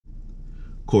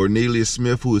Cornelius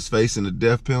Smith, who is facing the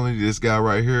death penalty, this guy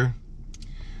right here,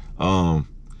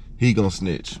 he gonna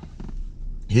snitch.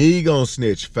 He gonna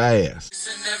snitch fast. It's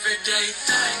an everyday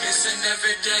thing. It's an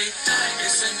everyday thing.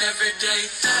 It's an everyday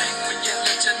thing when you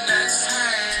let your nuts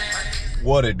hang.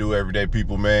 What it do, everyday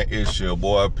people, man? It's your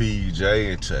boy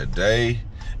PJ, and today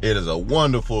it is a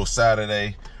wonderful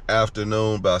Saturday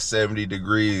afternoon, about 70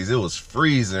 degrees. It was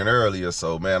freezing earlier,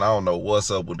 so man, I don't know what's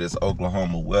up with this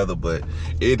Oklahoma weather, but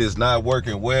it is not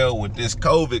working well with this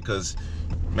COVID, because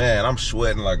man, I'm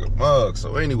sweating like a mug.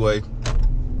 So anyway,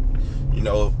 you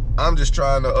know, I'm just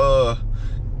trying to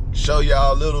show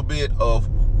y'all a little bit of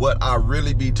what I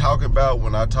really be talking about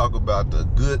when I talk about the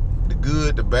good,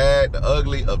 the bad, the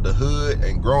ugly of the hood,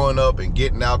 and growing up and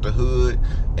getting out the hood,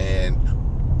 and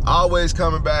always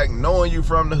coming back, knowing you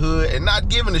from the hood and not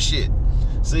giving a shit.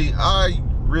 See, I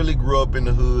really grew up in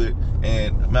the hood,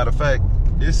 and matter of fact,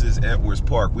 this is Edwards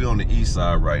Park. We on the east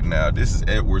side right now. This is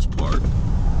Edwards Park.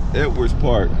 Edwards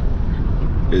Park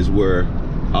is where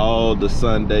all the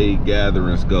Sunday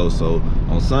gatherings go. So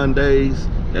on Sundays,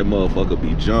 that motherfucker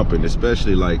be jumping,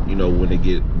 especially like, you know, when it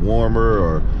get warmer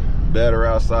or better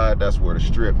outside, that's where the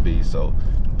strip be. So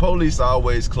police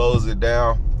always close it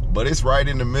down, but it's right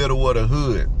in the middle of the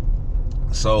hood.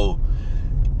 So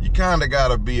you kind of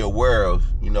gotta be aware of,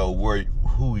 you know, where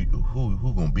who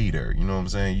gonna be there. You know what I'm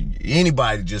saying?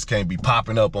 Anybody just can't be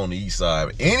popping up on the east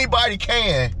side. Anybody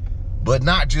can, but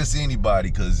not just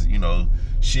anybody, because, you know,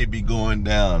 shit be going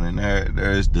down. And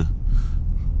there's the,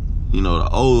 you know, the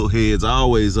old heads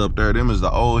always up there. Them is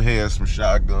the old heads from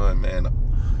Shotgun, man,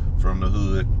 from the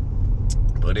hood.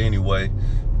 But anyway,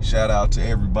 shout out to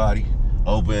everybody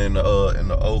over in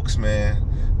the Oaks, man.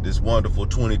 This wonderful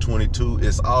 2022,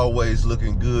 it's always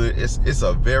looking good. It's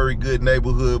a very good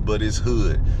neighborhood, but it's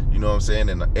hood. You know what I'm saying?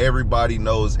 And everybody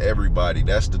knows everybody.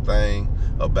 That's the thing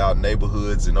about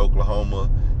neighborhoods in Oklahoma.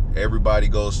 Everybody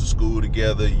goes to school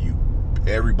together.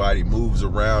 Everybody moves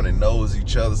around and knows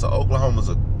each other. So Oklahoma's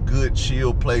a good,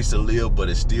 chill place to live, but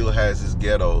it still has its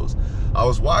ghettos. I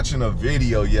was watching a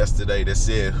video yesterday that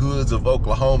said hoods of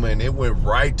Oklahoma, and it went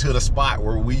right to the spot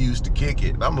where we used to kick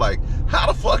it. And I'm like, how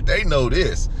the fuck they know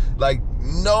this? Like,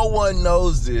 no one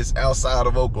knows this outside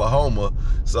of Oklahoma.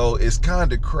 So it's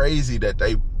kind of crazy that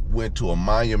they went to a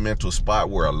monumental spot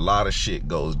where a lot of shit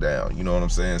goes down. You know what I'm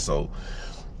saying? So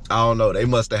I don't know. They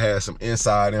must have had some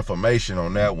inside information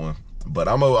on that one. But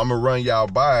I'm gonna run y'all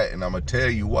by it, and I'm gonna tell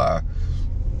you why.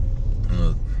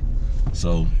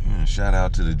 So yeah, shout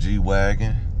out to the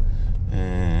G-Wagon,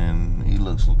 and he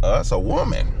looks, that's a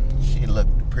woman. She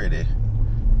looked pretty.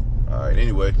 All right,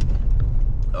 anyway.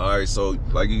 All right, so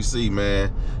like you see,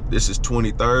 man, this is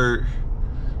 23rd.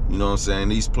 You know what I'm saying?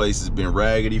 These places been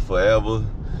raggedy forever.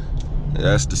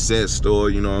 That's the set store,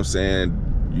 you know what I'm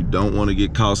saying? You don't want to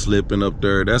get caught slipping up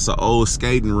there. That's an old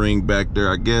skating ring back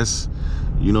there, I guess.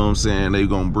 You know what I'm saying? They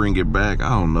gonna bring it back. I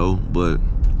don't know, but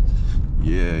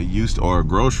yeah, it used to, or a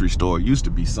grocery store. It used to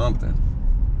be something.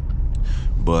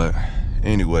 But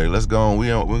anyway, let's go on.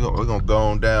 We're gonna go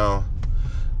on down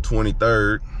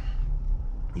 23rd.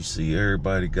 You see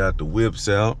everybody got the whips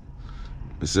out,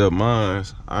 except mine.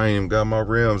 I ain't even got my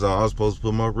rims on. I was supposed to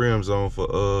put my rims on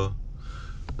for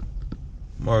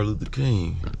Martin Luther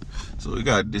King. So we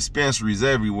got dispensaries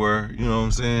everywhere. You know what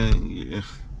I'm saying? Yeah.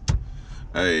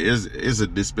 Hey, it's a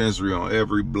dispensary on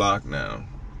every block now.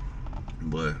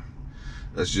 But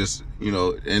that's just, you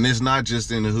know, and it's not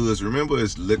just in the hoods. Remember,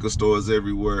 it's liquor stores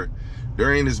everywhere.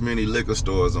 There ain't as many liquor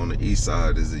stores on the east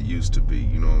side as it used to be,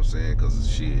 you know what I'm saying? Because of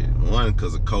shit. One,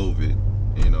 because of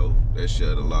COVID, you know, that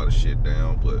shut a lot of shit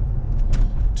down. But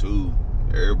two,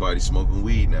 everybody smoking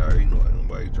weed now. You know, ain't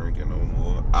nobody drinking no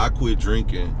more. I quit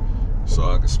drinking so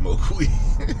I could smoke weed.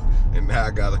 And now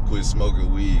I gotta quit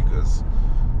smoking weed because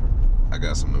I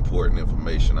got some important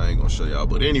information I ain't gonna show y'all.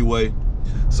 But anyway,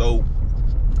 so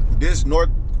this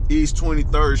Northeast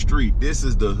 23rd Street, this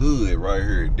is the hood right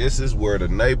here. This is where the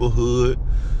neighborhood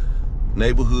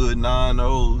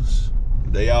 9-0s,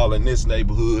 they all in this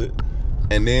neighborhood.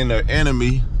 And then the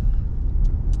enemy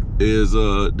is,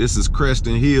 this is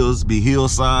Creston Hills, be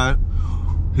Hillside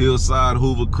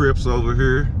Hoover Crips over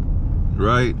here,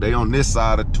 right? They on this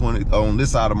side of on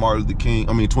this side of Martin Luther King,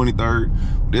 I mean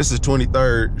 23rd. This is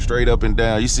 23rd, straight up and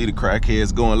down. You see the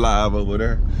crackheads going live over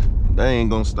there. They ain't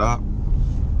gonna stop.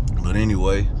 But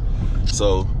anyway,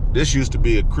 so this used to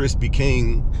be a Krispy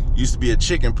King, used to be a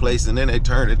chicken place, and then they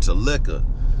turned it to liquor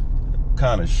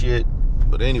kind of shit.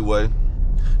 But anyway,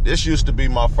 this used to be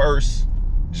my first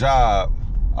job,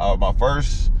 my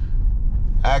first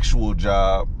actual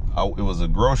job. It was a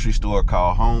grocery store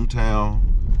called Hometown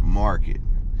Market,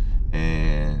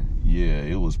 and yeah,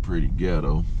 it was pretty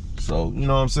ghetto. So you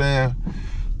know what I'm saying?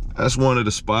 That's one of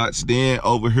the spots. Then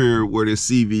over here where this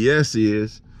CVS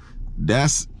is,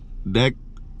 that's that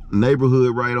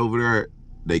neighborhood right over there.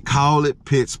 They call it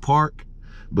Pitts Park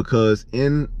because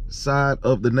inside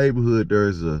of the neighborhood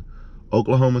there's a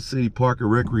Oklahoma City Park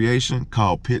and Recreation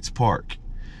called Pitts Park.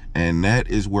 And that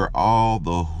is where all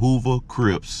the Hoover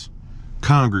Crips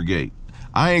congregate.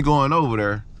 I ain't going over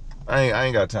there. I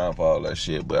ain't got time for all that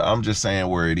shit, but I'm just saying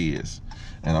where it is.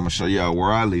 And I'm gonna show y'all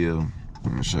where I live.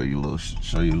 I'm gonna show you a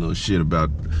little shit about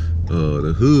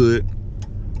the hood.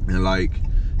 And like,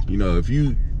 you know,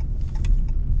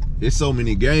 it's so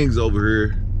many gangs over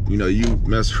here, you know, you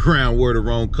mess around, wear the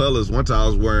wrong colors. One time I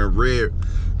was wearing red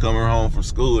coming home from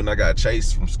school and I got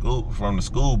chased from the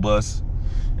school bus.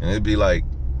 And it'd be like,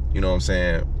 you know what I'm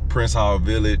saying, Prince Hall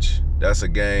Village, that's a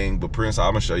gang, but I'm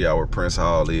gonna show y'all where Prince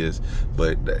Hall is.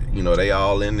 But you know, they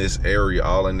all in this area,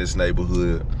 all in this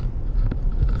neighborhood.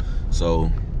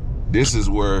 So this is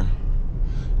where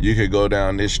you could go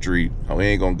down this street. We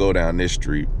ain't gonna go down this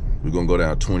street. We're gonna go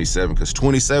down 27 because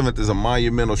 27th is a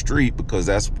monumental street because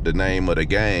that's the name of the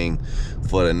gang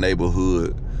for the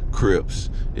neighborhood Crips.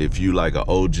 If you like an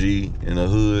OG in the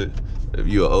hood, if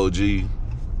you an OG,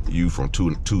 you from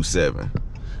 27.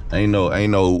 Ain't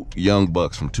no young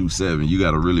bucks from 27. You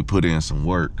gotta really put in some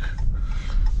work.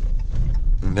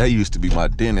 And that used to be my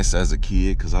dentist as a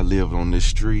kid because I lived on this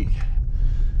street.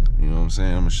 You know what I'm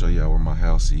saying? I'm gonna show y'all where my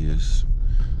house is.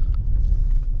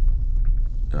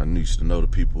 I used to know the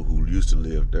people who used to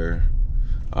live there.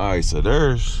 All right, so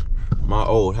there's my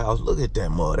old house. Look at that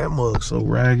mug. That mug's so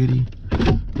raggedy.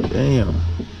 Damn,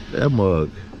 that mug,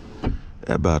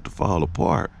 that about to fall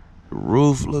apart. The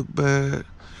roof look bad,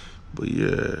 but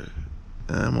yeah,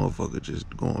 that motherfucker just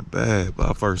going bad. But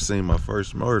I first seen my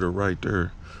first murder right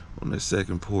there on that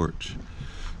second porch.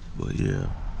 But yeah,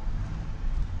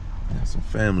 got some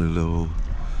family little.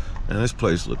 And this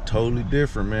place look totally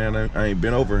different, man. I ain't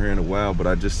been over here in a while, but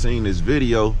I just seen this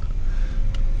video.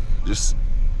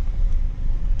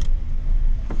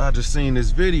 I just seen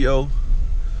this video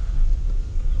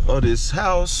of this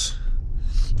house.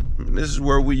 This is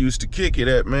where we used to kick it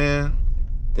at, man.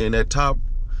 In that top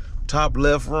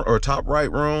left room or top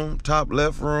right room, top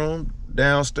left room,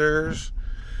 downstairs.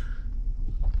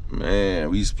 Man,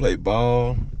 we used to play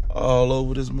ball all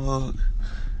over this mug.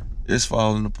 It's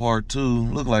falling apart too.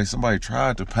 Look like somebody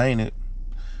tried to paint it.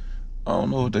 I don't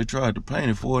know what they tried to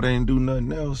paint it for. They didn't do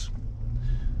nothing else.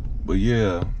 But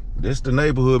yeah, this the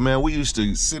neighborhood, man. We used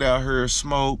to sit out here,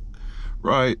 smoke,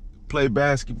 right? Play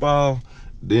basketball.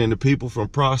 Then the people from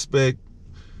Prospect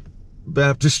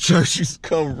Baptist Church used to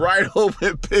come right over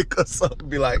and pick us up and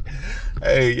be like,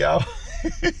 hey, y'all,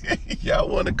 y'all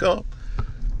want to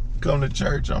come to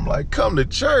church? I'm like, come to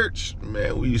church?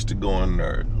 Man, we used to go in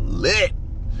there lit.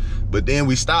 But then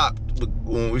we stopped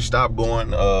when we stopped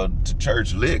going to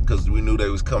church lit because we knew they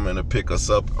was coming to pick us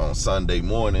up on Sunday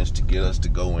mornings to get us to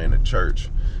go into church.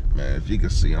 Man, if you can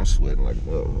see, I'm sweating like a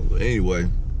motherfucker. Anyway,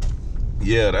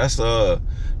 yeah, that's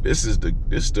this is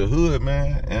the hood,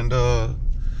 man. And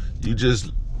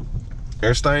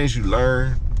there's things you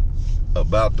learn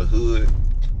about the hood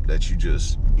that you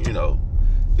just, you know,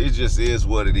 it just is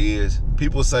what it is.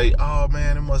 People say, oh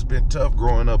man, it must have been tough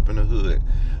growing up in the hood.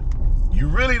 You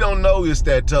really don't know it's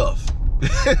that tough.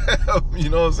 You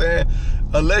know what I'm saying?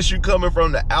 Unless you coming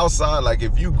from the outside, like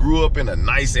if you grew up in a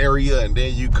nice area and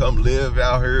then you come live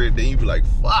out here and then you be like,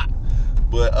 fuck.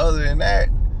 But other than that,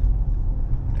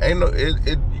 ain't no,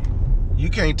 you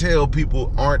can't tell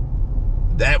people aren't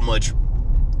that much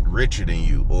richer than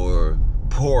you or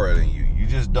poorer than you. You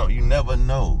just don't, you never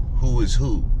know who is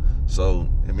who. So,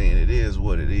 I mean, it is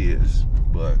what it is.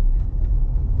 But,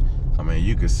 I mean,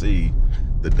 you can see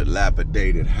the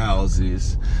dilapidated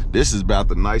houses. This is about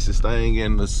the nicest thing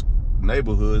in this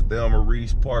neighborhood, Thelma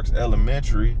Reese Parks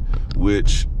Elementary,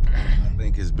 which I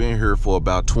think has been here for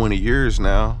about 20 years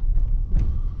now.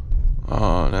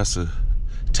 That's a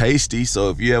Tasty. So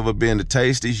if you ever been to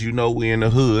Tasties, you know we in the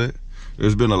hood.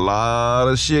 There's been a lot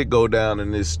of shit go down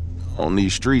in on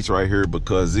these streets right here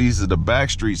because these are the back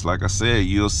streets. Like I said,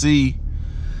 you'll see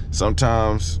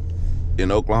sometimes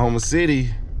in Oklahoma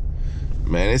City,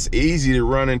 man, it's easy to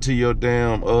run into your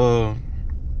damn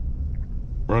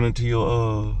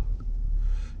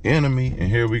enemy. And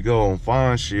here we go on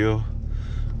Fine Shield.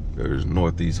 There's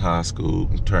Northeast High School.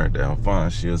 Turn down Fine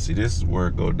Shield. See, this is where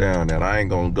it go down. And I ain't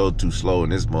gonna go too slow in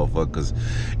this motherfucker because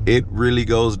it really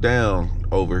goes down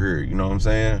over here. You know what I'm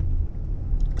saying?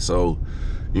 So,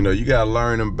 you know, you gotta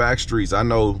learn them back streets. I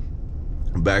know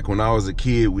back when I was a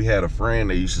kid, we had a friend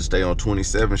that used to stay on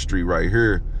 27th Street right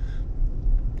here.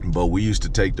 But we used to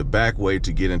take the back way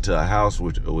to get into a house,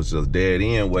 which was a dead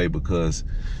end way, because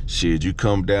shit, you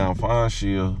come down Fine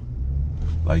Shield,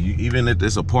 like you, even if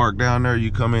there's a park down there,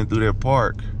 you come in through that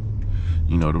park,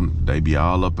 you know, they be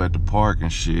all up at the park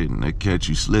and shit, and they catch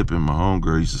you slipping. My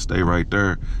homegirl used to stay right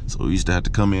there, so we used to have to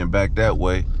come in back that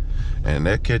way, and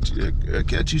that catch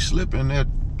you slipping, that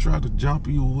try to jump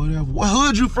you or whatever. What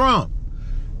hood you from?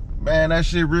 Man, that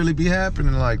shit really be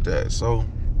happening like that. So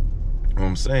what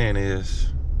I'm saying is,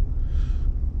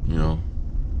 you know,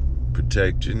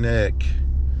 protect your neck.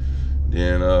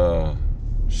 Then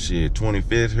shit,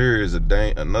 25th here is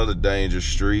another dangerous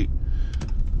street.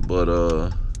 But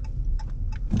oh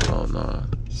no.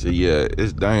 So yeah,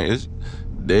 it's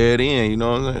dead end, you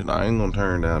know what I'm saying? I ain't gonna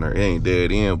turn down there. It ain't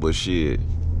dead end, but shit,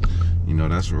 you know,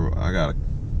 that's where I got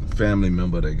a family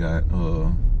member that got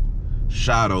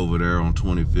shot over there on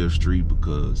 25th Street,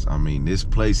 because I mean, this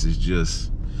place is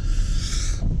just,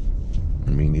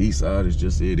 I mean, the east side is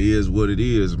just, it is what it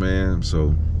is, man.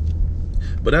 So,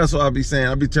 but that's what I be saying.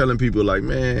 I be telling people, like,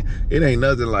 man, it ain't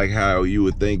nothing like how you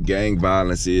would think gang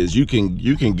violence is. You can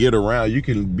get around, you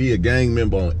can be a gang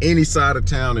member on any side of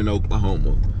town in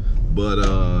Oklahoma. But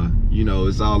you know,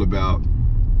 it's all about,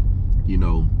 you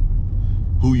know,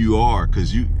 who you are,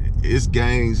 because it's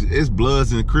gangs, it's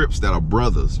Bloods and Crips that are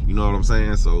brothers, you know what I'm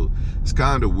saying? So it's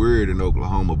kind of weird in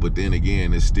Oklahoma, but then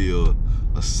again, it's still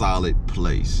a solid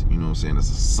place, you know what I'm saying?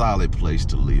 It's a solid place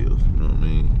to live, you know what I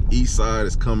mean? East side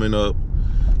is coming up,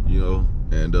 you know,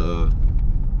 and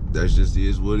that's just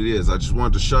is what it is. I just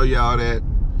wanted to show y'all that,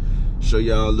 show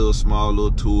y'all a little small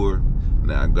little tour.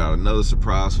 Now I got another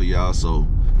surprise for y'all, so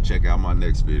check out my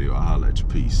next video. I'll holler at you.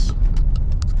 Peace.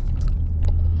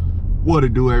 What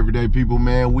it do, everyday people,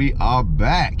 man? We are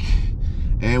back,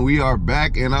 and we are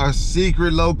back in our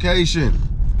secret location.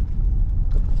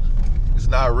 It's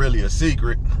not really a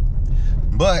secret,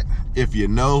 but if you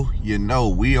know, you know.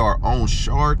 We are on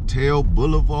Chartel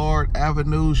Boulevard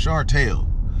Avenue, Chartel,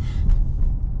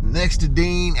 next to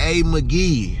Dean A.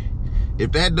 McGee.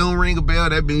 If that don't ring a bell,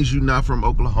 that means you're not from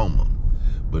Oklahoma.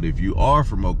 But if you are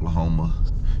from Oklahoma,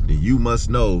 then you must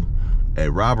know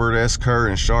at Robert S. Kerr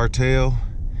and Chartel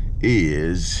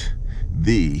is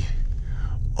the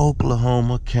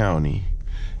Oklahoma County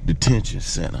Detention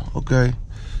Center, okay?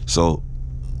 So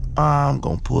I'm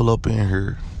gonna pull up in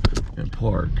here and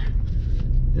park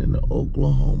in the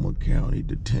Oklahoma County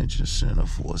Detention Center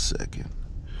for a second,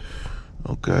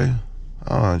 okay?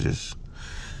 I'll just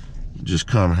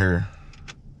come here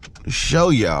to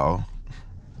show y'all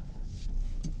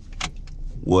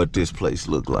what this place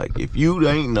look like. If you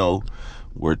ain't know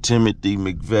where Timothy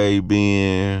McVeigh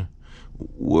been,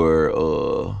 where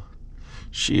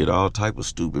shit, all type of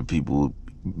stupid people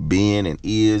been and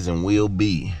is and will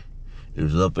be, it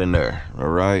was up in there. All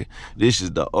right, this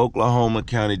is the Oklahoma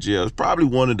County Jail. It's probably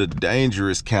one of the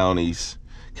dangerous county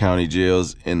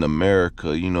jails in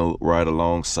America, you know, right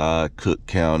alongside Cook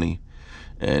County,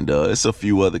 and it's a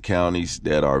few other counties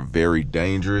that are very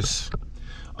dangerous.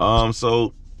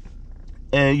 So,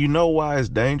 and you know why it's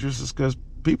dangerous? Is because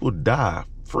people die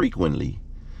frequently,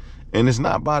 and it's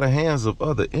not by the hands of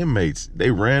other inmates.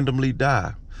 They randomly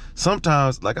die.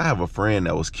 Sometimes, like, I have a friend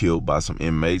that was killed by some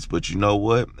inmates, but you know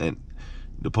what? And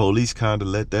the police kind of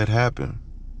let that happen.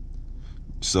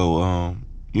 So,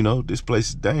 you know, this place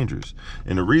is dangerous.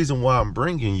 And the reason why I'm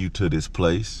bringing you to this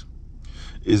place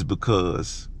is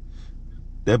because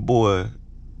that boy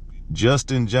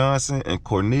Justin Johnson and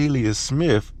Cornelius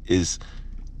Smith is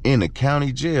in a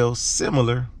county jail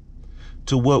similar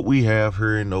to what we have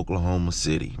here in Oklahoma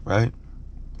City, right?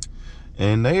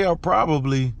 And they are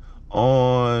probably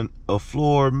on a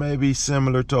floor maybe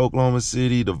similar to Oklahoma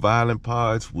City, the violent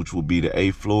pods, which will be the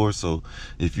 8th floor. So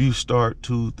if you start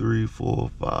 2, 3,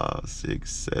 4, 5,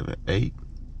 6, 7, 8.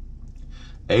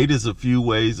 8 is a few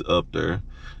ways up there.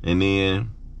 And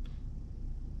then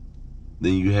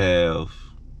you have,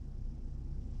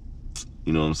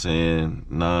 you know what I'm saying,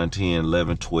 9, 10,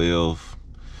 11, 12.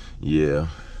 Yeah,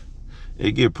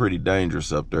 it get pretty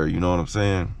dangerous up there, you know what I'm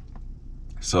saying?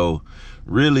 So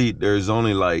really, there's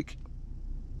only like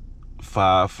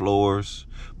 5 floors,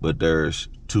 but there's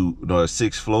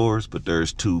 6 floors, but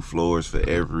there's 2 floors for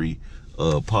every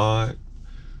pod.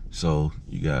 So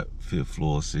you got 5th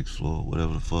floor, 6th floor,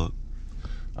 whatever the fuck.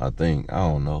 I think, I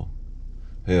don't know.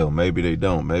 Hell, maybe they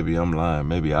don't. Maybe I'm lying.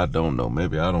 Maybe I don't know.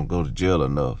 Maybe I don't go to jail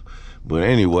enough. But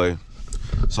anyway,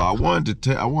 so I wanted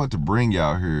to bring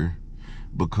y'all here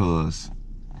because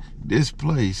this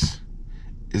place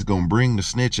is gonna bring the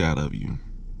snitch out of you.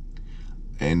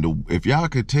 And if y'all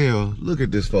could tell, look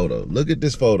at this photo. Look at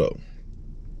this photo.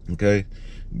 Okay,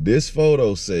 this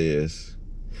photo says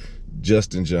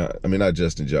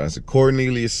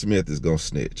Cornelius Smith is gonna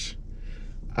snitch.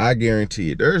 I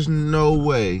guarantee it. There's no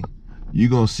way you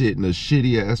gonna sit in a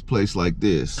shitty ass place like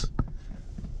this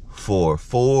for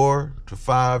 4 to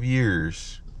 5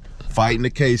 years fighting the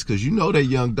case, because you know that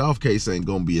Young Dolph case ain't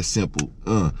gonna be as simple.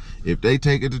 If they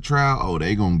take it to trial, oh,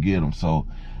 they gonna get him. So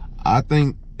I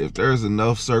think if there's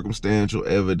enough circumstantial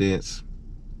evidence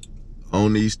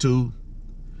on these two,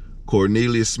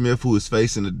 Cornelius Smith, who is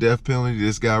facing the death penalty,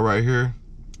 this guy right here,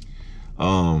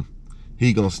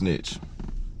 he gonna snitch.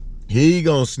 He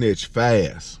gonna snitch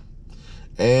fast.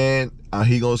 And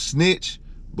he gonna snitch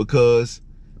because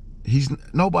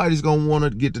nobody's gonna want to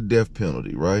get the death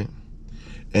penalty, right?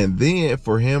 And then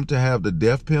for him to have the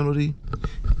death penalty,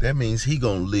 that means he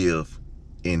gonna live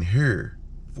in here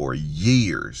for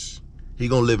years. He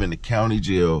gonna live in the county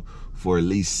jail for at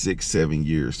least 6-7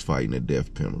 years fighting the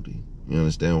death penalty. You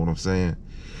understand what I'm saying?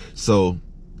 So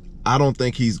I don't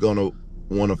think he's gonna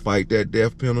want to fight that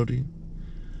death penalty.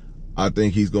 I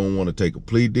think he's gonna want to take a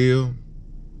plea deal.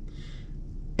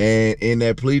 And in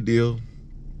that plea deal,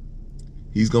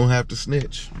 he's gonna have to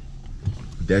snitch.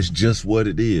 That's just what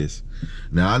it is.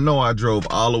 Now, I know I drove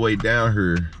all the way down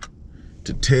here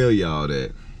to tell y'all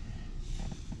that,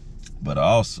 but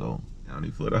also, county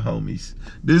for the homies.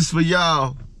 This for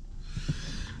y'all.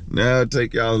 Now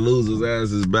take y'all losers'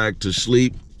 asses back to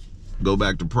sleep. Go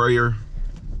back to prayer.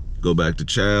 Go back to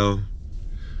chow.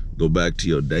 Go back to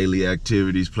your daily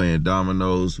activities, playing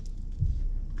dominoes,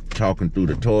 talking through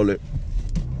the toilet.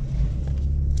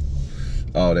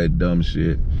 All that dumb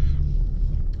shit.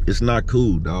 It's not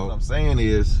cool, dog. What I'm saying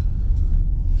is,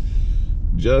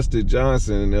 Justice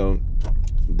Johnson and them,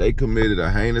 they committed a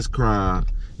heinous crime.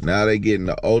 Now they getting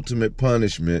the ultimate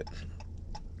punishment,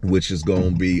 which is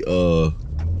gonna be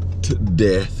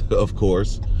death, of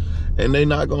course, and they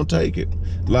not gonna take it.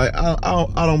 Like,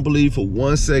 I don't believe for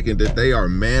 1 second that they are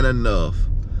man enough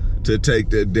to take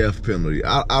the death penalty.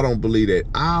 I don't believe that.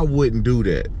 I wouldn't do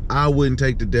that. I wouldn't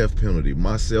take the death penalty.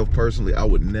 Myself personally, I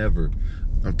would never.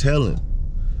 I'm telling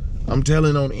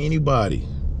on anybody,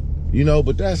 you know,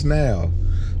 but that's now.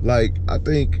 Like, I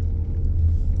think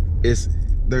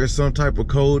there's some type of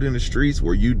code in the streets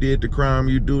where you did the crime,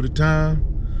 you do the time,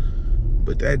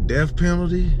 but that death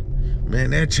penalty, man,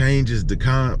 that changes the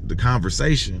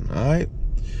conversation, all right?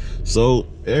 So,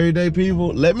 everyday people,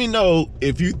 let me know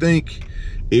if you think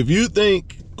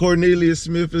Cornelius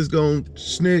Smith is gonna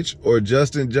snitch or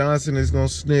Justin Johnson is gonna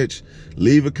snitch.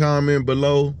 Leave a comment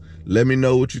below. Let me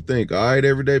know what you think. All right,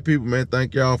 everyday people, man,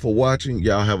 thank y'all for watching.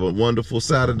 Y'all have a wonderful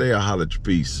Saturday. I'll holler at you.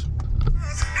 Peace.